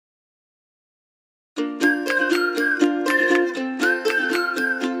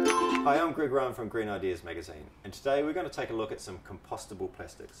Greg Roughan from Green Ideas magazine, and today we're going to take a look at some compostable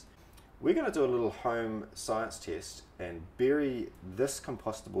plastics. We're going to do a little home science test and bury this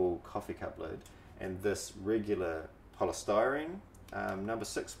compostable coffee cup lid and this regular polystyrene number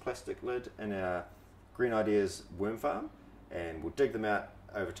 6 plastic lid in our Green Ideas worm farm, and we'll dig them out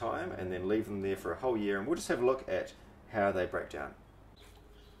over time and then leave them there for a whole year, and we'll just have a look at how they break down.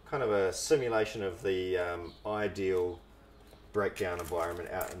 Kind of a simulation of the ideal breakdown environment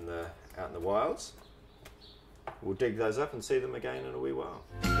out in the wilds. We'll dig those up and see them again in a wee while.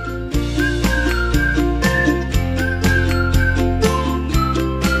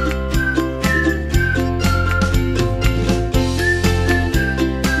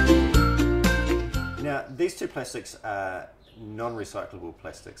 Now, these two plastics are non-recyclable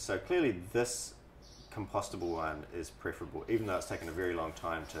plastics, so clearly this compostable one is preferable, even though it's taken a very long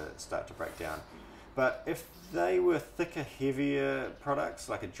time to start to break down. But if they were thicker, heavier products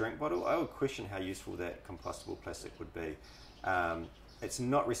like a drink bottle, I would question how useful that compostable plastic would be. It's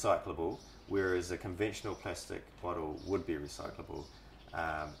not recyclable, whereas a conventional plastic bottle would be recyclable,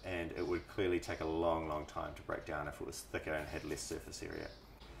 and it would clearly take a long time to break down if it was thicker and had less surface area.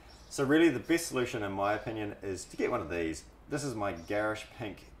 So really the best solution, in my opinion, is to get one of these. This is my garish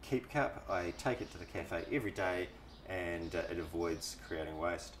pink keep cup. I take it to the cafe every day, and it avoids creating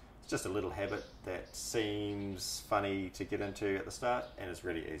waste. It's just a little habit that seems funny to get into at the start, and it's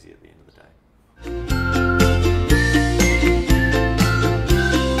really easy at the end of the day.